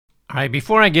All right,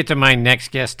 before I get to my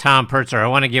next guest, Tom Purtzer, I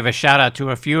want to give a shout out to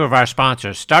a few of our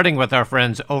sponsors, starting with our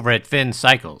friends over at Finn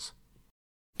Cycles.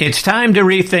 It's time to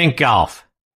rethink golf.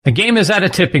 The game is at a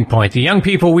tipping point. The young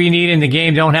people we need in the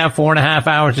game don't have 4.5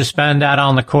 hours to spend out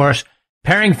on the course.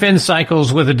 Pairing Finn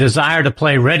Cycles with a desire to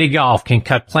play ready golf can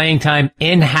cut playing time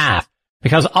in half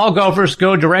because all golfers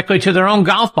go directly to their own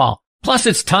golf ball. Plus,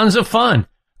 it's tons of fun.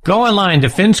 Go online to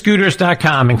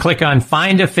finscooters.com and click on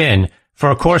Find a Fin for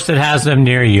a course that has them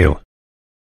near you.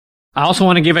 I also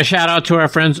want to give a shout out to our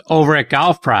friends over at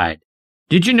Golf Pride.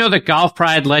 Did you know that Golf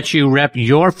Pride lets you rep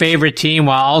your favorite team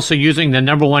while also using the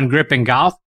 #1 grip in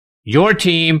golf? Your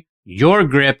team, your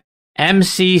grip,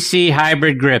 MCC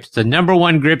Hybrid Grips, the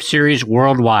 #1 grip series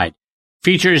worldwide.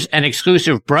 Features an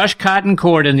exclusive brushed cotton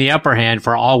cord in the upper hand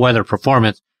for all-weather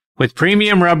performance, with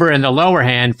premium rubber in the lower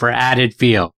hand for added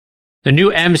feel. The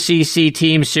new MCC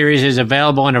Team Series is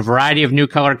available in a variety of new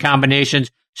color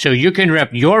combinations, so you can rep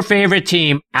your favorite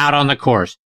team out on the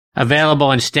course.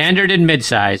 Available in standard and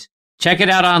midsize. Check it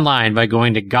out online by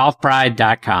going to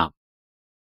golfpride.com.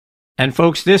 And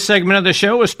folks, this segment of the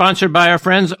show is sponsored by our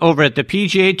friends over at the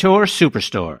PGA Tour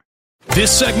Superstore.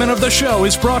 This segment of the show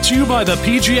is brought to you by the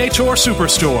PGA Tour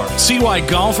Superstore. See why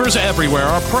golfers everywhere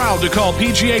are proud to call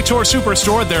PGA Tour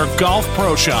Superstore their golf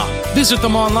pro shop. Visit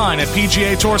them online at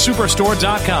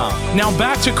PGATourSuperstore.com. Now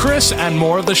back to Chris and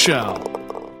more of the show.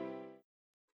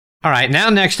 All right, now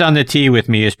next on the tee with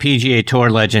me is PGA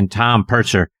Tour legend Tom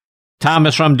Purtzer. Tom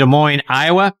is from Des Moines,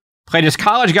 Iowa. Played his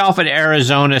college golf at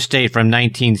Arizona State from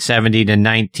 1970 to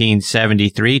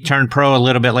 1973. Turned pro a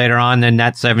little bit later on in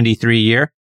that 73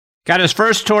 year. Got his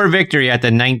first tour victory at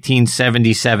the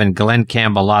 1977 Glen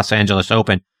Campbell Los Angeles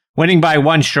Open, winning by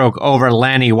 1 stroke over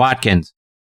Lanny Watkins.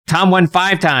 Tom won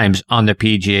 5 times on the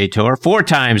PGA Tour, 4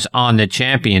 times on the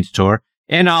Champions Tour.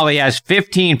 In all, he has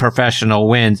 15 professional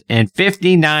wins and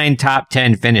 59 top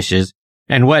 10 finishes,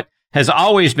 and what has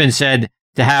always been said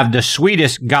to have the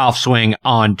sweetest golf swing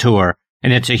on tour.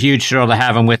 And it's a huge thrill to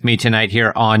have him with me tonight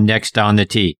here on Next on the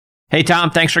Tee. Hey, Tom,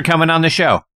 thanks for coming on the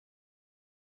show.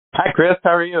 Hi, Chris.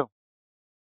 How are you?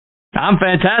 I'm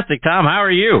fantastic. Tom, how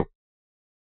are you?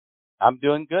 I'm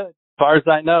doing good, as far as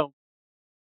I know.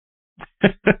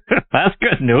 That's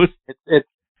good news.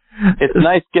 It's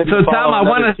nice getting so, Tom, I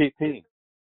want to TP.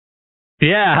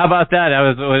 Yeah, how about that? That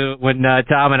was when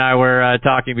Tom and I were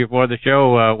talking before the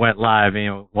show went live. You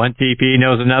know, one TP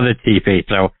knows another TP,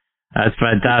 so that's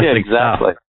fantastic. Yeah,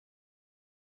 exactly.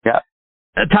 Stuff. Yeah.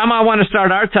 Tom, I want to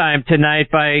start our time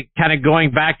tonight by kind of going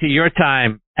back to your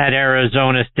time at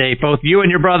Arizona State. Both you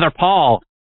and your brother Paul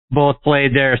both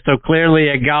played there, so clearly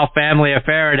a golf family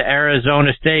affair at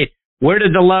Arizona State. Where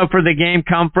did the love for the game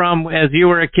come from as you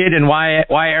were a kid, and why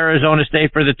Arizona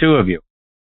State for the two of you?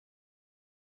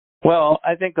 Well,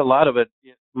 I think a lot of it,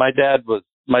 my dad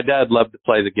loved to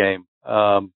play the game.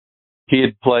 He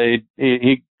had played,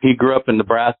 he grew up in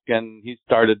Nebraska, and he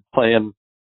started playing,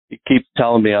 he keeps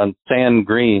telling me, on sand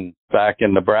green back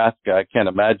in Nebraska. I can't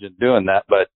imagine doing that,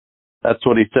 but that's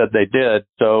what he said they did.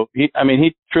 So he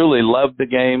truly loved the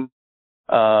game.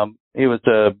 He was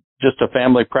just a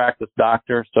family practice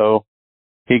doctor. So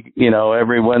he,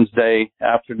 every Wednesday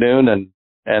afternoon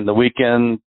and the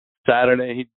weekend,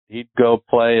 Saturday, he'd go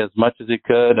play as much as he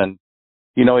could. And,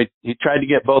 he tried to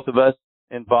get both of us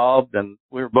involved, and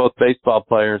we were both baseball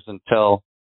players until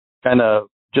kind of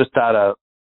just out of,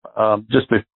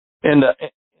 just in the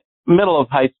middle of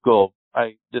high school.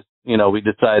 We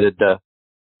decided to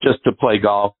play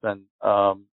golf, and,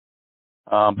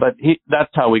 but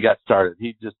that's how we got started.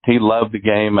 He loved the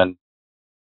game, and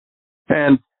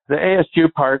the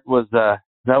ASU part was, that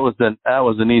was an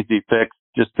easy fix,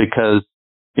 just because,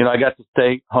 I got to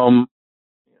stay home.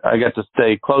 I got to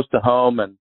stay close to home,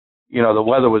 and, the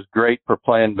weather was great for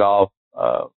playing golf.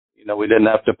 We didn't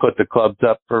have to put the clubs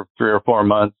up for 3 or 4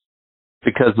 months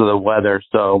because of the weather.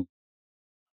 So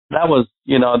that was,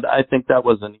 I think that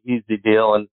was an easy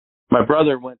deal. And my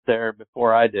brother went there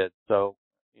before I did. So,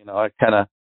 I kind of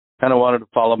wanted to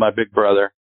follow my big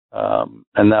brother.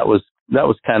 And that was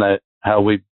kind of how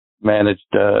we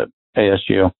managed,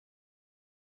 ASU.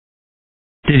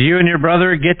 Did you and your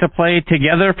brother get to play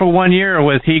together for 1 year, or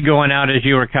was he going out as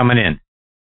you were coming in?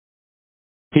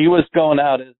 He was going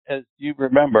out, as you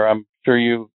remember. I'm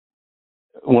sure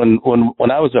when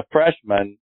I was a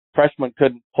freshman, freshmen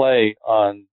couldn't play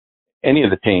on any of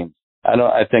the teams.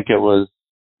 I think it was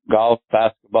golf,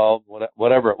 basketball,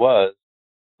 whatever it was.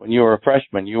 When you were a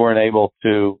freshman, you weren't able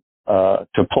to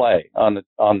play on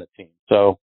the team.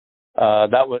 So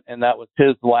that was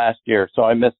his last year. So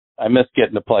I missed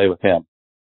getting to play with him.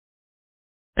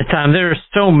 Tom, there are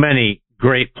so many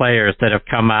great players that have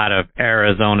come out of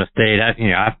Arizona State.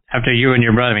 After you and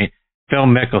your brother, Phil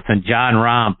Mickelson, John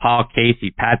Rahm, Paul Casey,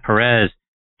 Pat Perez,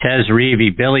 Tez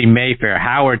Reavie, Billy Mayfair,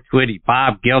 Howard Twitty,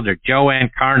 Bob Gilder,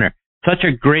 Joanne Carner. Such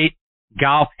a great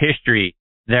golf history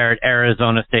there at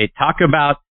Arizona State. Talk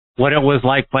about what it was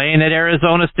like playing at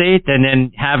Arizona State and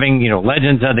then having,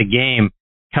 legends of the game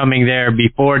coming there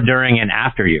before, during, and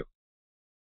after you.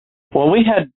 Well, we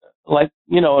had,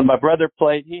 when my brother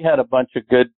played, he had a bunch of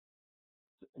good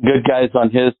guys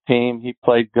on his team. He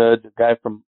played good. The guy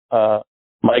from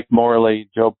Mike Morley,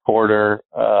 Joe Porter,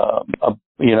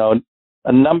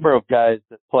 a number of guys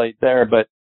that played there. But,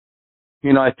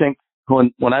 I think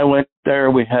when I went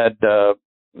there, we had,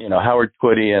 Howard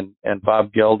Twitty and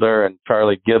Bob Gilder and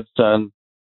Charlie Gibson.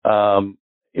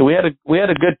 We had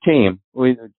a good team.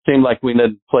 It seemed like we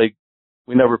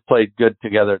never played good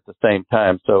together at the same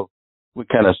time. So we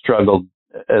kind of struggled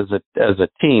as a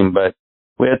team, but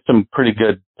we had some pretty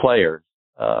good players.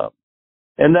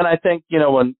 And then I think,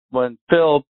 when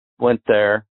Phil went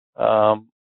there,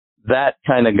 that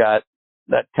kind of got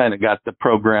the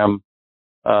program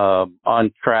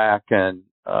on track, and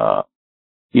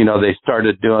they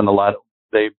started doing a lot of,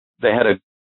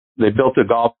 they built a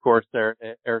golf course there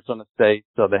at Arizona State,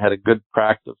 so they had a good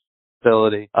practice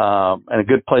facility and a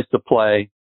good place to play.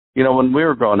 When we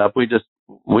were growing up, we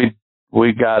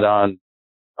got on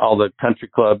all the country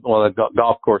club, the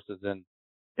golf courses in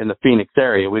the Phoenix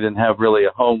area. We didn't have really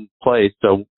a home place,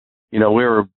 so we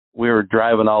were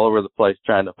driving all over the place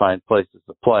trying to find places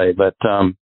to play. But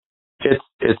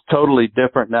it's totally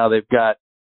different now. They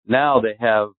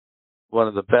have one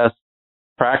of the best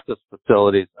practice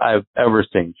facilities I've ever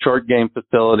seen. Short game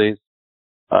facilities.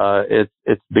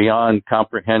 It's beyond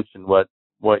comprehension what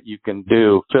you can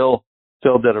do. Phil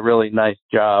did a really nice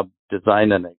job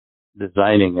designing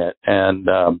it, and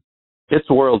it's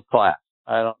world class.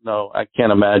 I don't know. I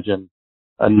can't imagine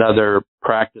another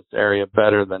practice area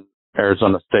better than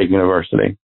Arizona State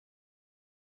University.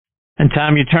 And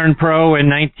Tom, you turned pro in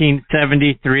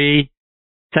 1973.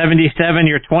 77,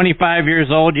 you're 25 years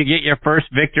old. You get your first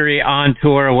victory on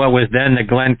tour, what was then the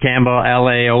Glenn Campbell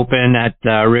LA Open at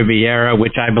Riviera,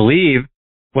 which I believe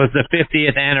was the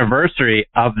 50th anniversary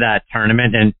of that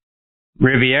tournament. And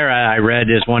Riviera, I read,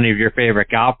 is one of your favorite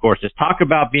golf courses. Talk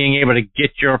about being able to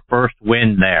get your first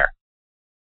win there.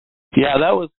 Yeah,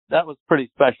 that was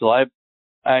pretty special. I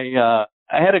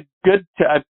had a good.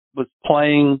 I was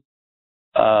playing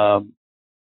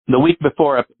the week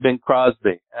before up at Bing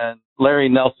Crosby, and Larry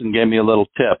Nelson gave me a little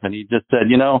tip, and he just said,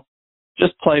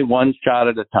 just play one shot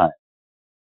at a time.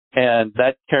 And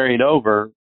that carried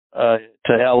over to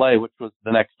LA, which was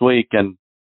the next week. And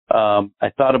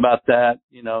I thought about that,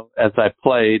 as I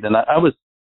played, and I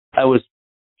was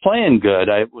playing good.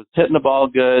 I was hitting the ball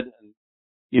good,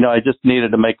 and I just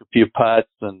needed to make a few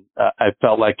putts, and I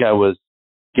felt like I was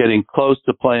getting close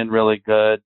to playing really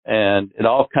good, and it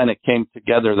all kind of came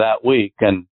together that week.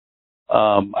 And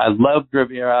I loved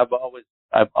Riviera.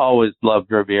 I've always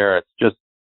loved Riviera. It's just,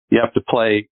 you have to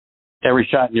play every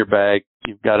shot in your bag.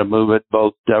 You've got to move it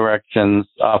both directions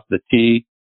off the tee.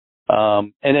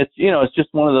 And it's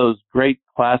just one of those great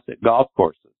classic golf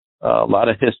courses. A lot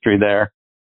of history there.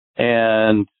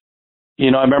 And,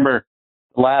 I remember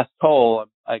last hole,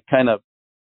 I kind of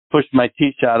pushed my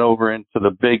tee shot over into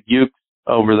the big Ukes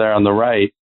over there on the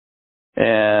right.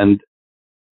 And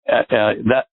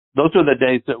those were the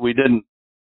days that we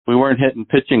weren't hitting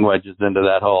pitching wedges into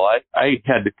that hole. I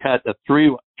had to cut a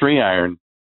three iron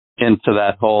into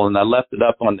that hole, and I left it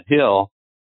up on the hill,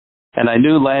 and I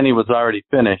knew Lanny was already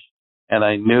finished, and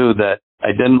I knew that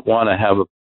I didn't want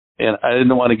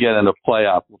to get in a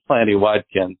playoff with Lanny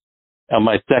Watkins on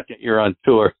my second year on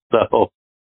tour. So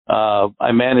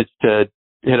I managed to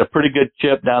hit a pretty good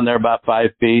chip down there about 5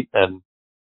 feet, and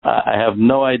I have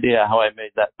no idea how I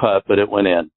made that putt, but it went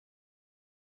in.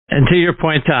 And to your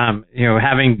point, Tom,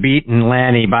 having beaten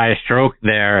Lanny by a stroke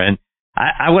there, and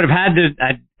I would have had to,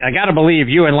 I got to believe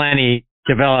you and Lanny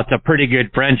developed a pretty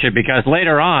good friendship, because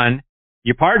later on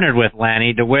you partnered with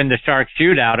Lanny to win the Shark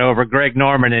Shootout over Greg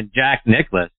Norman and Jack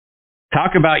Nicklaus.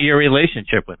 Talk about your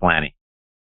relationship with Lanny.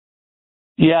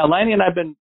 Yeah, Lanny and I've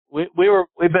been, we've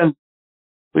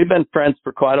been friends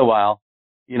for quite a while.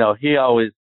 He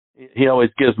always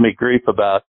gives me grief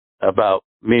about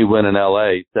me winning LA.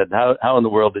 He said, how in the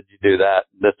world did you do that?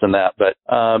 This and that. But,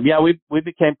 we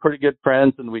became pretty good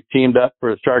friends, and we teamed up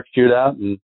for a Shark Shootout.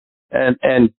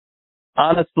 And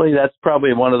honestly, that's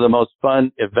probably one of the most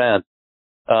fun events,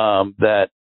 that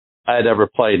I had ever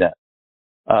played at.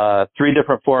 3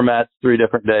 different formats, 3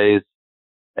 different days.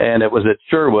 And it was at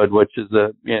Sherwood, which is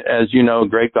as you know,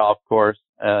 great golf course.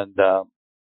 And,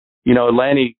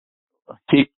 Lanny,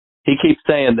 he keeps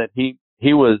saying that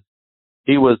he was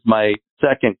my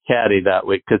second caddy that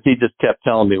week because he just kept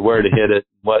telling me where to hit it,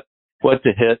 what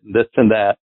to hit, and this and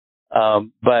that.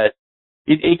 But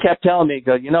he kept telling me,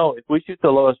 if we shoot the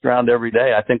lowest round every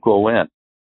day, I think we'll win.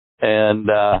 And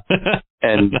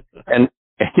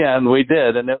and we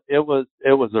did, and it was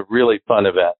a really fun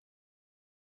event.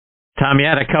 Tom, you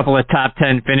had a couple of top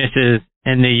 10 finishes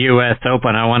in the U.S.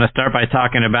 Open. I want to start by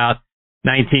talking about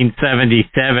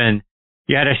 1977.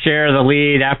 You had a share of the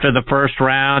lead after the first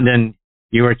round, and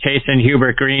you were chasing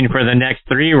Hubert Green for the next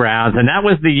 3 rounds. And that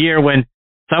was the year when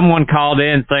someone called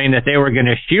in saying that they were going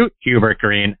to shoot Hubert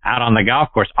Green out on the golf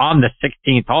course on the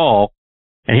 16th hole.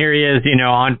 And here he is,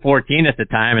 on 14 at the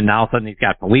time, and all of a sudden he's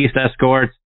got police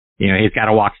escorts. He's got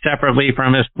to walk separately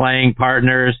from his playing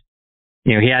partners.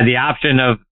 He had the option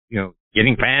of,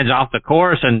 getting fans off the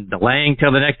course and delaying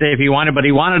till the next day if he wanted, but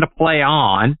he wanted to play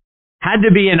on. Had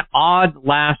to be an odd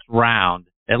last round,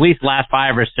 at least last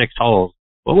 5 or 6 holes.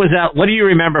 What was that? What do you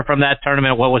remember from that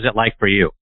tournament? What was it like for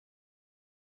you?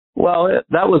 Well,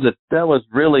 that was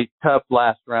really tough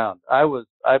last round. I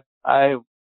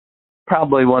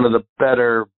probably one of the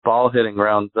better ball hitting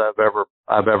rounds I've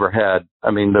ever had.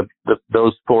 I mean,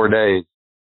 those 4 days,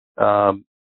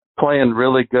 playing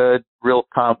really good, real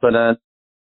confident.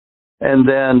 And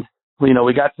then, we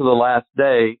got to the last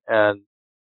day and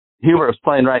Hubert was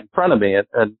playing right in front of me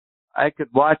and I could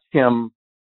watch him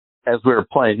as we were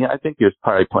playing. I think he was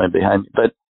probably playing behind me,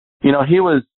 but, he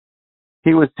was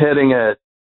hitting it,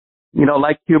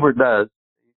 like Hubert does.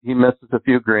 He misses a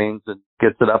few greens and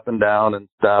gets it up and down and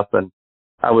stuff. And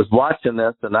I was watching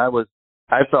this and I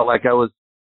felt like I was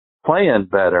playing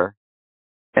better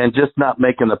and just not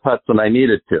making the putts when I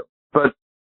needed to. But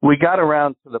we got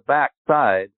around to the back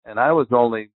side and I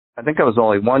think I was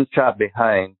only 1 shot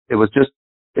behind. It was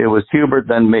Hubert,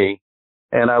 then me.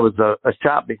 And I was a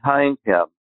shot behind him.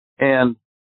 And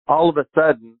all of a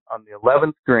sudden on the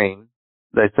 11th green,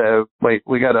 they say, wait,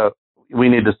 we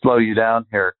need to slow you down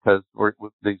here because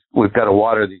we've got to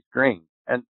water these greens.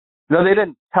 And no, they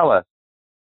didn't tell us.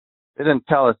 They didn't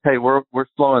tell us, hey, we're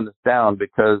slowing this down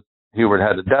because Hubert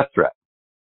had a death threat.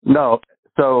 No.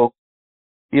 So,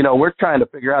 we're trying to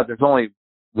figure out there's only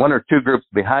 1 or 2 groups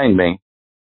behind me.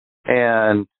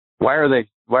 And why are they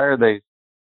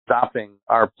stopping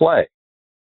our play?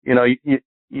 You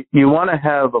want to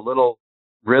have a little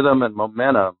rhythm and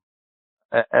momentum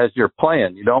as you're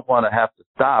playing. You don't want to have to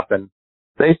stop. And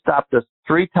they stopped us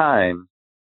 3 times,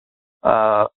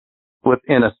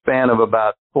 within a span of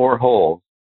about 4 holes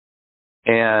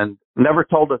and never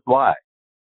told us why.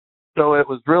 So it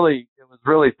was really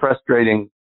frustrating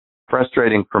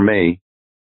for me.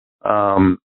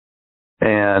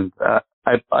 And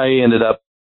I ended up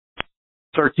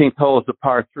 13th hole is a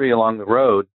par 3 along the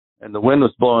road and the wind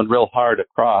was blowing real hard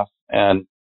across and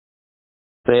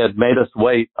they had made us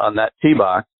wait on that tee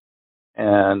box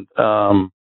and,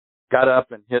 got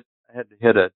up and I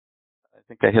hit a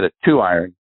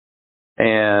 2-iron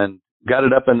and got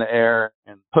it up in the air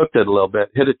and hooked it a little bit,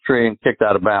 hit a tree and kicked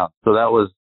out of bounds. So that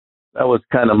was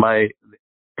kind of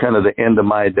the end of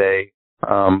my day.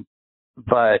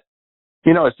 But,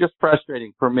 it's just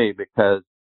frustrating for me because,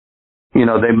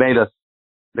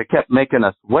 they kept making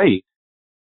us wait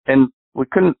and we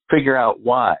couldn't figure out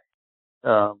why. They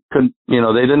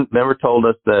never told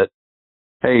us that,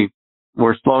 hey,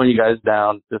 we're slowing you guys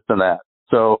down, this and that.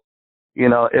 So, it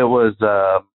was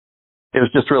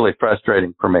just really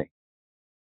frustrating for me.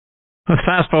 Let's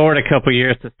fast forward a couple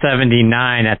years to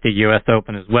 79 at the U.S.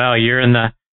 Open as well. You're in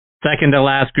the second to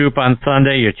last group on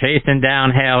Sunday. You're chasing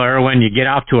down Hale Irwin. You get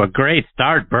off to a great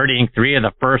start, birdieing 3 of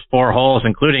the first 4 holes,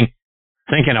 including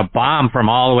sinking a bomb from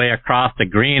all the way across the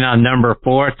green on number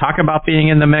 4. Talk about being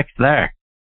in the mix there.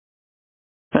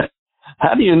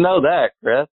 How do you know that,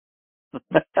 Chris?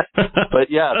 But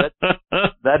yeah,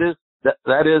 that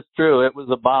is true. It was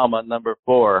a bomb on number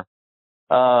 4.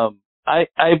 I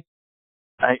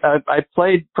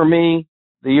played, for me,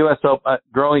 the U.S. Open,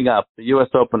 growing up, the U.S.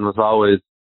 Open was always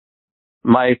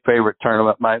my favorite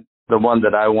tournament, the one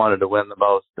that I wanted to win the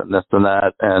most and this and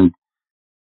that. And,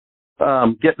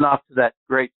 getting off to that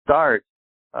great start,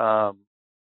 I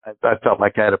felt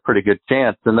like I had a pretty good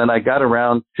chance. And then I got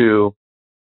around to,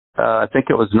 I think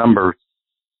it was number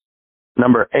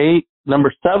 7 or 8.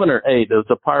 It was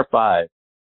a par 5.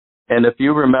 And if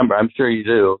you remember, I'm sure you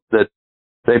do, that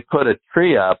they put a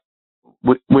tree up.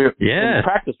 In the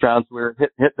practice rounds, we were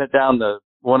hitting it down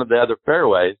one of the other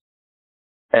fairways.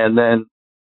 And then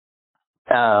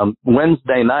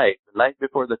Wednesday night, the night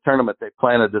before the tournament, they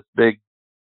planted this big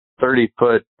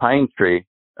 30-foot pine tree.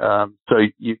 So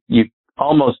you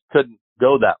almost couldn't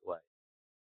go that way.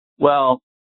 Well,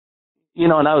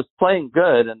 and I was playing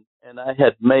good and I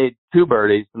had made 2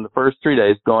 birdies in the first 3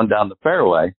 days going down the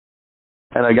fairway,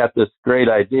 and I got this great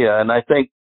idea. And I think,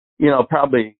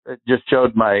 probably it just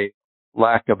showed my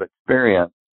lack of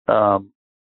experience. But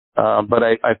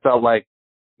I felt like,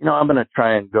 I'm going to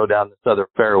try and go down this other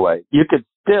fairway. You could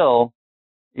still,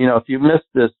 if you missed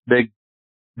this big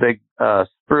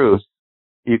spruce,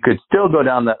 you could still go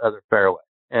down that other fairway.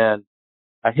 And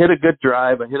I hit a good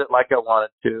drive. I hit it like I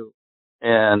wanted to.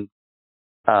 And,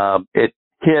 it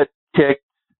kicked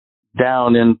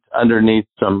down in underneath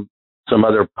some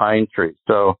other pine trees.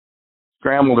 So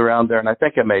scrambled around there, and I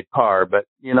think I made par, but,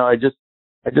 I just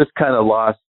kind of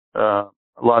lost a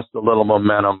little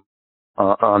momentum,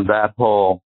 on that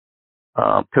hole.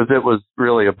 'Cause it was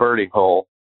really a birdie hole,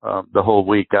 the whole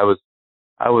week. I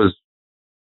was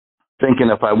thinking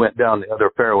if I went down the other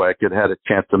fairway, I could have had a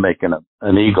chance of making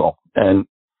an eagle. And,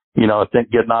 I think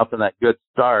getting off in that good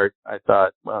start, I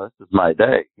thought, well, this is my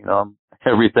day.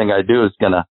 Everything I do is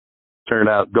going to turn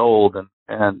out gold,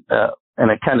 and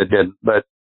it kind of didn't. But,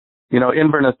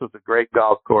 Inverness was a great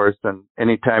golf course, and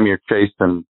anytime you're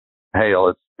chasing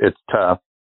hail, it's tough.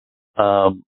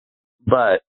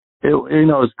 But it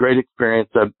was a great experience.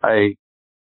 I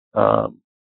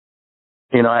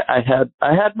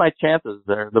had my chances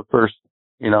there the first,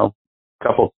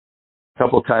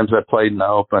 couple times I played in the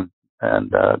Open,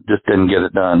 and just didn't get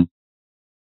it done.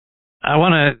 I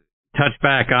want to touch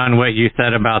back on what you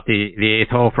said about the 8th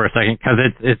hole for a second, because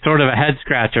it's sort of a head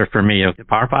scratcher for me. The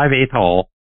par 5 8th hole,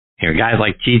 guys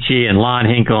like Chi-Chi and Lon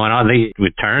Hinkle and all, they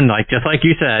would turn, just like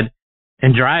you said,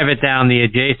 and drive it down the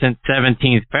adjacent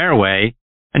 17th fairway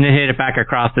and then hit it back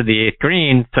across to the 8th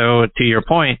green. So to your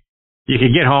point, you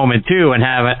could get home in 2 and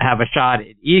have a shot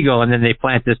at eagle, and then they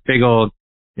plant this big old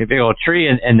tree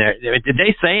in there. Did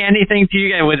they say anything to you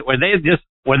guys?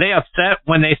 Were they upset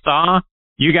when they saw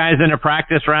you guys in a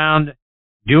practice round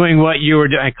doing what you were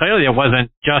doing? Clearly it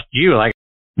wasn't just you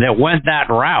that went that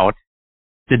route.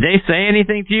 Did they say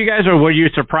anything to you guys, or were you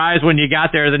surprised when you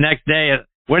got there the next day?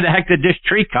 Where the heck did this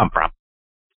tree come from?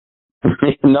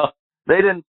 No, they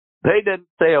didn't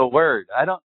say a word. I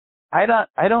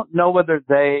don't know whether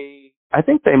I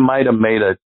think they might have made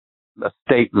a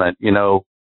statement,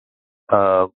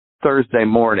 Thursday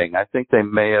morning. I think there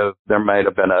might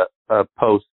have been a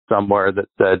post somewhere that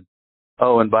said,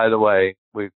 oh, and by the way,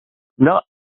 I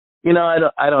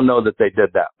don't know that they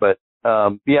did that, but,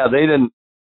 yeah, they didn't.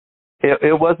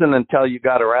 It wasn't until you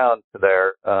got around to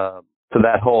to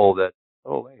that hole that,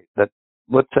 oh wait,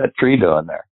 what's that tree doing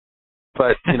there?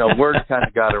 But, word kind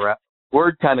of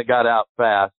got out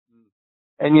fast.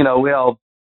 And,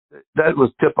 that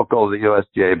was typical of the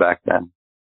USGA back then.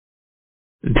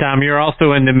 Tom, you're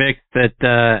also in the mix at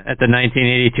the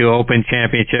 1982 Open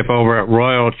Championship over at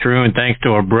Royal Troon, thanks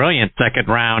to a brilliant second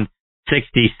round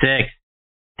 66.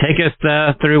 Take us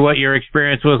through what your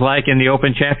experience was like in the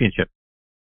Open Championship.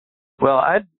 Well,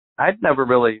 I'd never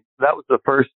really. That was the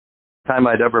first time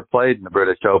I'd ever played in the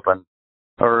British Open,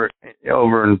 or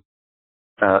over in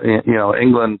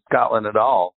England, Scotland at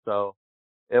all. So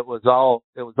it was all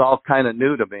kind of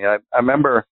new to me. I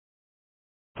remember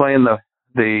playing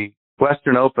the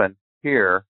Western Open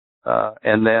here,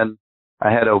 and then I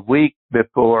had a week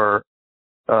before,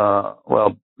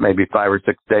 maybe 5 or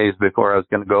 6 days before I was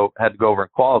had to go over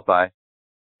and qualify.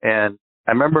 And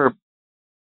I remember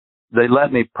they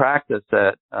let me practice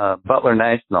at Butler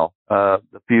National a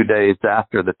few days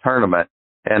after the tournament,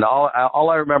 and all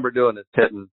I remember doing is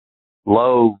hitting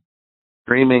low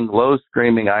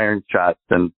screaming iron shots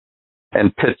and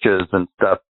pitches and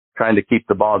stuff, trying to keep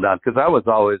the ball down, because I was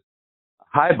always a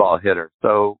high ball hitter.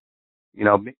 So,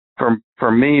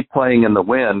 for me playing in the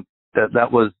wind,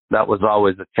 that was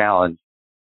always a challenge.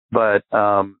 But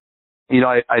I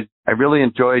really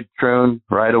enjoyed Troon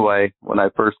right away when I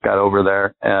first got over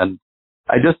there, and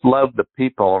I just loved the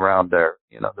people around there.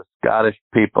 The Scottish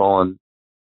people,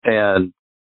 and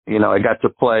I got to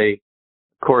play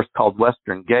a course called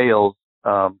Western Gales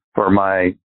for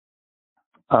my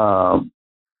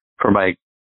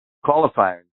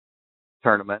qualifying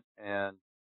tournament, and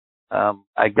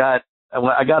I got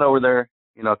over there,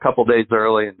 a couple days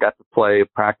early, and got to play a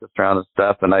practice round and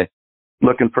stuff, and I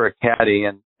looking for a caddy,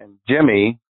 and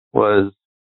Jimmy was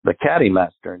the caddy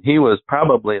master, and he was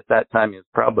probably at that time,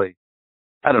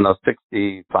 I don't know,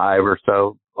 65 or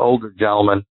so, older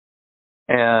gentleman,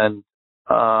 and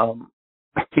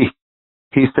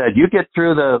he said,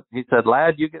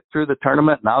 lad, you get through the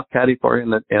tournament, and I'll caddy for you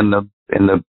in the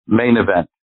main event.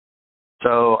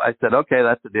 So I said, okay,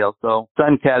 that's the deal. So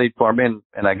son caddied for me,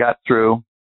 and I got through,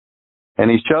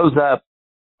 and he shows up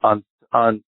on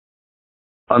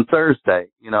Thursday.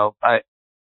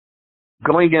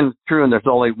 Going in through, and there's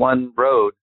only one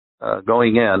road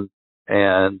going in,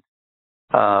 and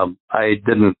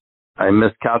I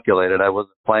miscalculated. I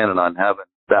wasn't planning on having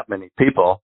that many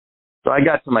people. So I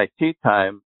got to my tee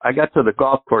time. I got to the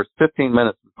golf course 15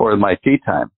 minutes before my tee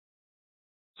time.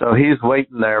 So he's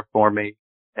waiting there for me,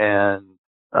 and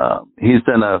he's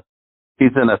in a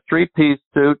 3-piece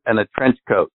suit and a trench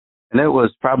coat, and it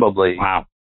was probably, wow,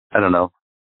 I don't know,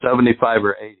 75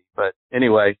 or 80. But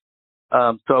anyway,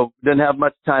 so didn't have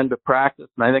much time to practice,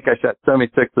 and I think I shot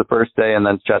 76 the first day, and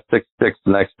then shot 66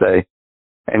 the next day,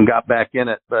 and got back in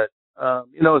it. But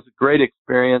it was a great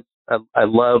experience. I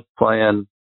love playing.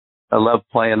 I love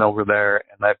playing over there,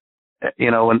 and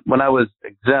when I was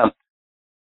exempt,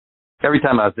 every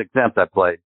time I was exempt, I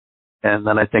played. And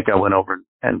then I think I went over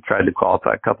and tried to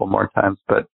qualify a couple more times.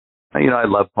 But, I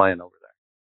love playing over there.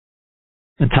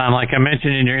 And Tom, like I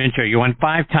mentioned in your intro, you won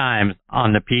 5 times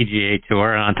on the PGA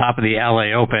Tour. And on top of the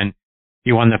LA Open,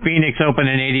 you won the Phoenix Open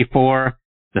in 84,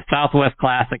 the Southwest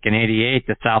Classic in 88,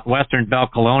 the Southwestern Bell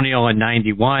Colonial in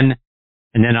 91,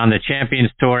 and then on the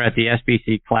Champions Tour at the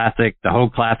SBC Classic, the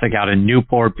Hogue Classic out in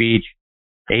Newport Beach,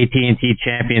 the AT&T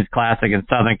Champions Classic in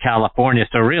Southern California.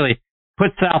 So really,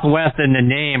 put Southwest in the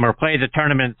name or play the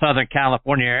tournament in Southern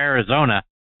California or Arizona,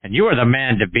 and you were the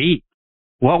man to beat.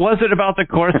 What was it about the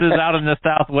courses out in the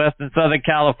Southwest and Southern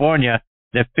California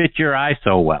that fit your eye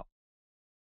so well?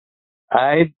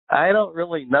 I don't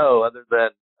really know, other than,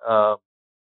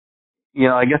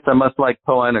 I guess I must like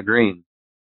Poana Green.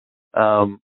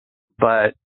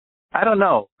 But I don't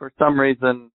know. For some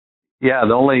reason, yeah,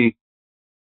 the only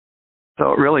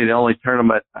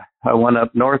tournament I won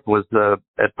up north was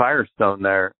at Firestone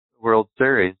there, World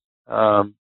Series.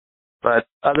 But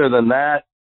other than that,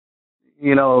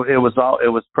 it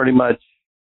was pretty much,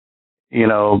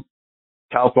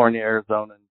 California,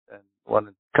 Arizona, and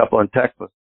a couple in Texas.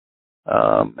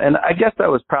 And I guess I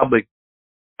was probably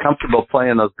comfortable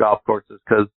playing those golf courses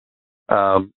because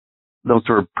those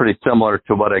were pretty similar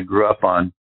to what I grew up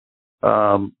on.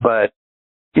 But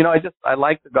I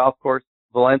like the golf course.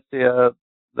 Valencia,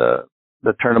 the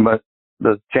tournament,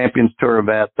 the Champions Tour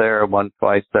event there, won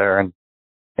twice there,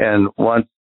 and once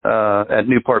at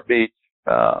Newport Beach.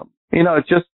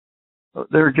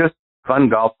 They're just fun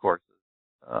golf courses.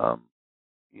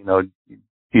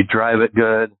 You drive it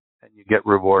good and you get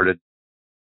rewarded.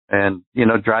 And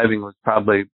driving was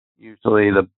probably usually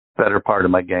the better part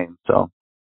of my game. So.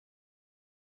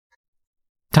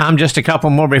 Tom, just a couple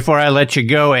more before I let you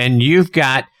go. And you've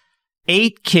got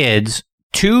 8 kids,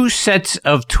 2 sets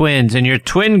of twins, and your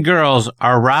twin girls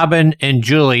are Robin and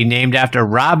Juli, named after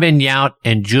Robin Yount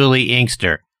and Juli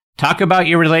Inkster. Talk about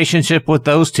your relationship with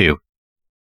those two.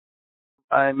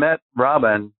 I met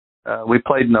Robin. We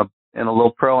played in a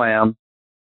little pro-am,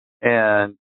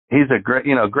 and he's a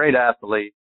great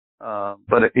athlete.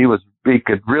 But he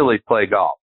could really play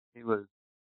golf. He was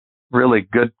really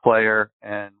good player,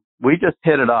 and we just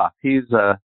hit it off. He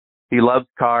loves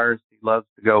cars. He loves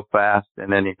to go fast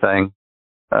in anything.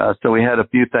 So we had a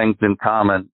few things in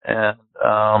common, and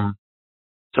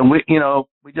so we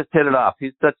just hit it off.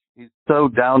 He's so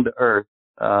down to earth.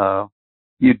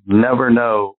 You'd never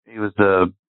know he was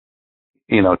a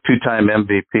 2-time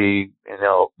MVP,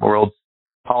 World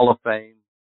Hall of Fame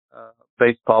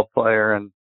baseball player,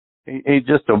 and he's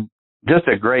just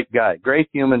a great guy, great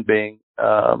human being.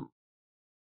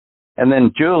 And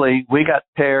then Juli, we got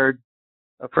paired.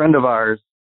 A friend of ours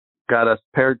got us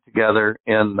paired together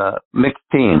in the mixed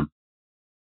team.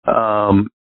 I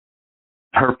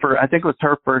think it was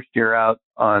her first year out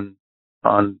on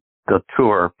the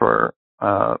tour for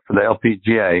the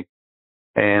LPGA,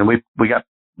 and we got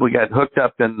hooked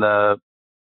up in the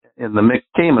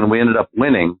mixed team, and we ended up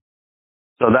winning.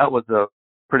 So that was a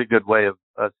pretty good way of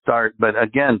start. But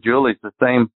again, Julie's the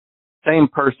same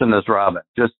person as Robin,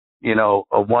 just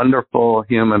a wonderful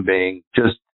human being,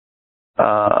 just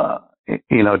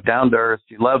down to earth.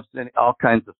 She loves all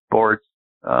kinds of sports.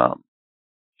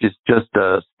 She's just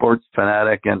a sports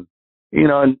fanatic, and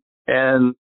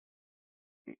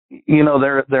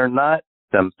they're not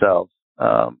themselves,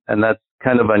 and that's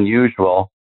kind of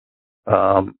unusual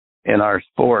in our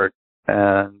sport.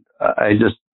 And I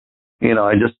just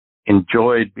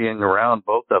enjoyed being around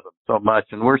both of them so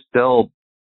much, and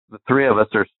the 3 of us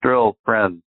are still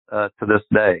friends to this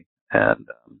day, and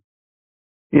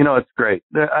it's great.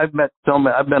 I've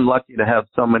been lucky to have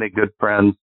so many good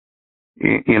friends,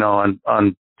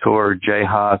 on tour, Jay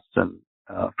Haas and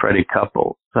Freddie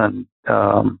Couples, and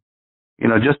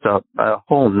just a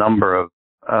whole number of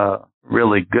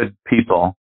really good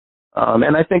people,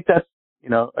 and I think that's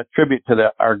a tribute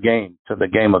to our game, to the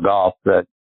game of golf, that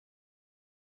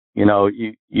you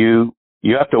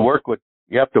have to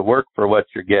work for what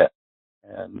you get.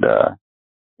 and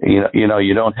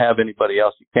you don't have anybody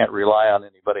else. You can't rely on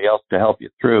anybody else to help you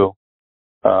through.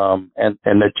 And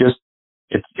it's just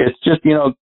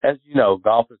as you know,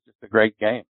 golf is just a great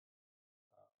game.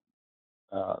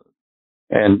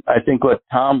 And I think what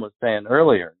Tom was saying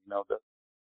earlier,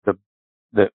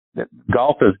 the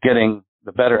golf is getting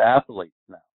the better athletes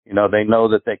now. They know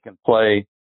that they can play,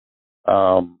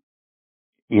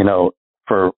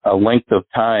 for a length of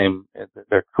time.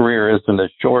 Their career isn't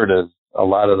as short as a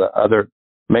lot of the other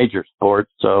major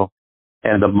sports. So,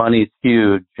 and the money's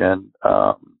huge, and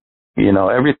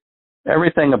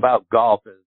everything about golf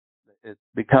it's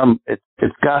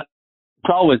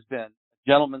always been a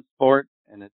gentleman's sport,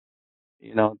 and it's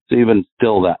even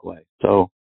still that way.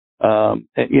 So,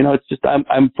 it's just,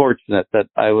 I'm fortunate that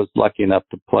I was lucky enough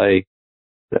to play,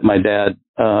 that my dad,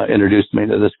 introduced me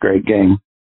to this great game.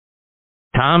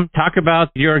 Tom, talk about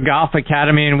your golf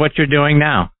academy and what you're doing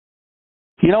now.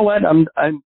 You know what? I'm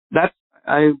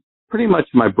pretty much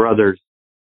my brother's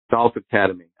golf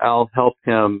academy. I'll help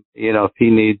him, if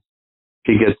he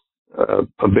gets a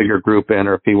bigger group in,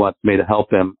 or if he wants me to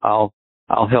help him, I'll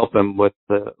help him with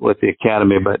the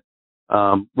academy. But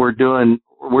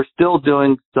we're still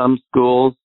doing some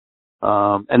schools,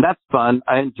 and that's fun.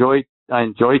 I enjoy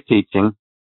teaching.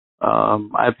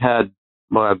 I've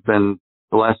been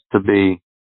blessed to be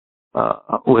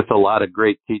with a lot of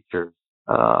great teachers,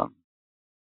 and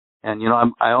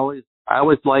I always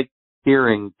like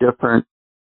hearing different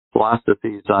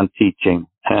philosophies on teaching,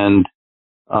 and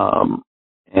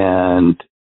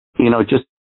just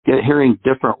hearing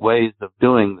different ways of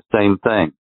doing the same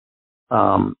thing.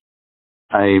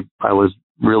 I was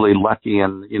really lucky,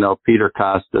 and Peter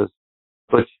Costas,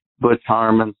 Butch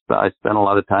Harmon, I spent a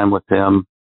lot of time with him,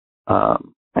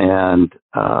 and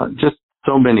just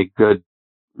so many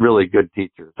really good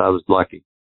teachers. I was lucky.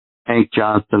 Hank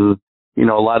Johnson, a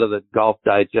lot of the Golf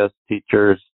Digest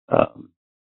teachers. I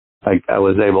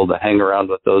was able to hang around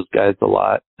with those guys a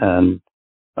lot, and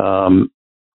so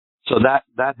that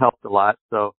helped a lot.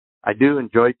 So I do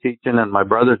enjoy teaching, and my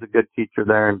brother's a good teacher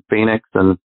there in Phoenix,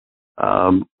 and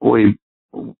we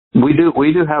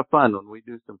do have fun when we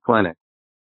do some clinics,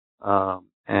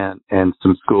 and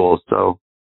some schools. So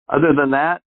other than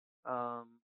that,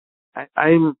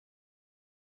 I've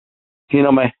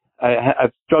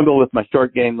struggled with my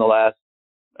short game the last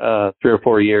 3 or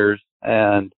 4 years,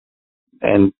 and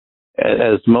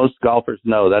as most golfers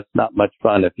know, that's not much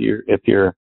fun. If you're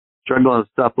struggling with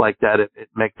stuff like that, it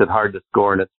makes it hard to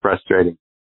score, and it's frustrating.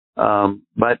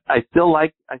 But I still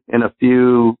like in a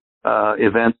few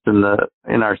events in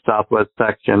our Southwest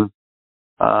section,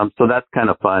 so that's kind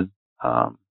of fun.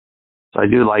 So I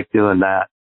do like doing that,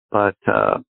 but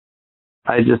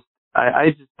I just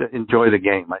enjoy the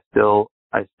game. I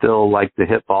still like to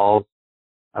hit balls.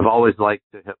 I've always liked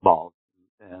to hit balls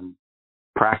and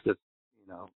practice,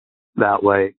 that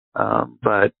way.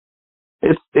 But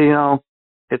it's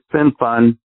been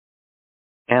fun.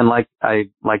 And like I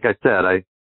said,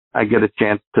 I get a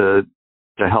chance to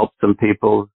help some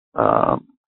people,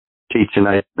 teach, and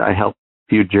I help a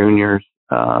few juniors,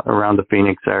 around the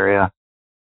Phoenix area.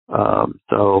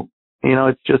 So,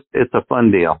 it's a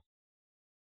fun deal.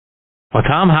 Well,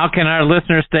 Tom, how can our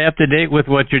listeners stay up to date with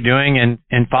what you're doing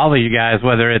and follow you guys,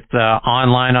 whether it's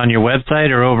online on your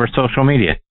website or over social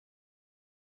media?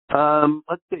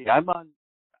 Let's see. I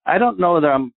don't know that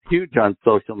I'm huge on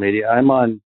social media. I'm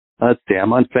on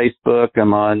Facebook.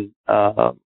 I'm on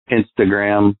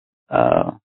Instagram.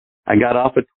 I got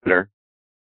off of Twitter,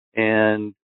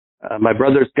 and my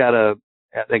brother's got I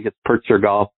think it's Purtzer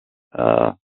Golf,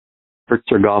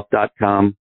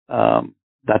 PurtzerGolf.com.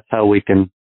 That's how you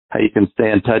can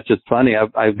stay in touch. It's funny.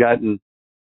 I've gotten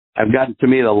to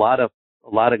meet a lot of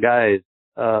guys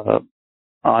on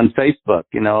Facebook.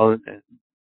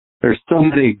 There's so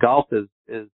many. Golf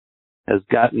has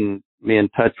gotten me in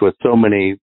touch with so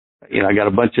many. I got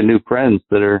a bunch of new friends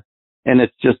and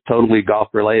it's just totally golf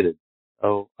related.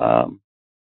 So, but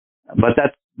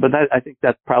I think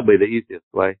that's probably the easiest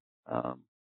way.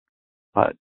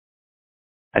 But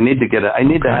I need to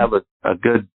have a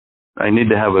good.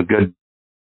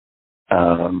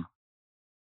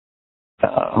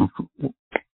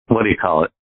 What do you call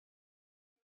it?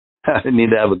 I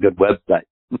need to have a good website.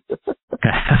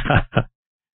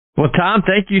 Well, Tom,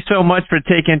 thank you so much for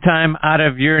taking time out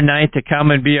of your night to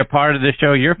come and be a part of the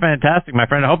show. You're fantastic, my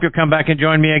friend. I hope you'll come back and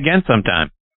join me again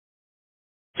sometime.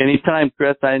 Anytime,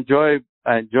 Chris. I enjoy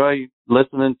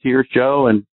listening to your show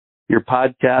and your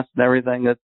podcast and everything.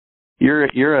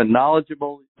 You're a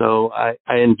knowledgeable, so I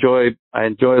enjoy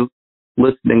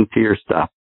listening to your stuff.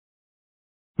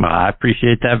 Well, I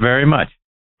appreciate that very much.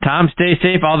 Tom, stay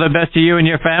safe. All the best to you and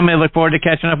your family. Look forward to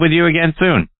catching up with you again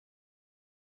soon.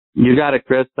 You got it,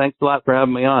 Chris. Thanks a lot for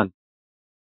having me on.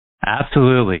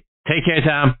 Absolutely. Take care,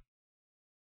 Tom.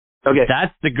 Okay.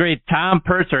 That's the great Tom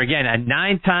Purtzer. Again, a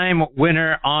 9-time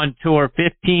winner on tour,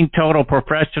 15 total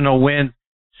professional wins.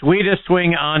 Sweetest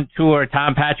swing on tour.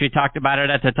 Tom Patry talked about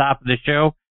it at the top of the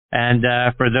show. And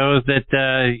for those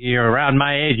that you're around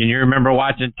my age and you remember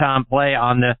watching Tom play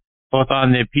on both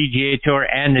on the PGA Tour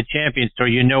and the Champions Tour,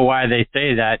 you know why they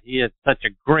say that. He has such a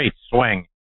great swing.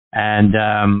 And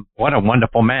what a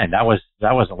wonderful man. That was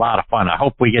a lot of fun. I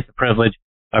hope we get the privilege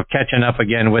of catching up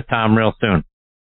again with Tom real soon.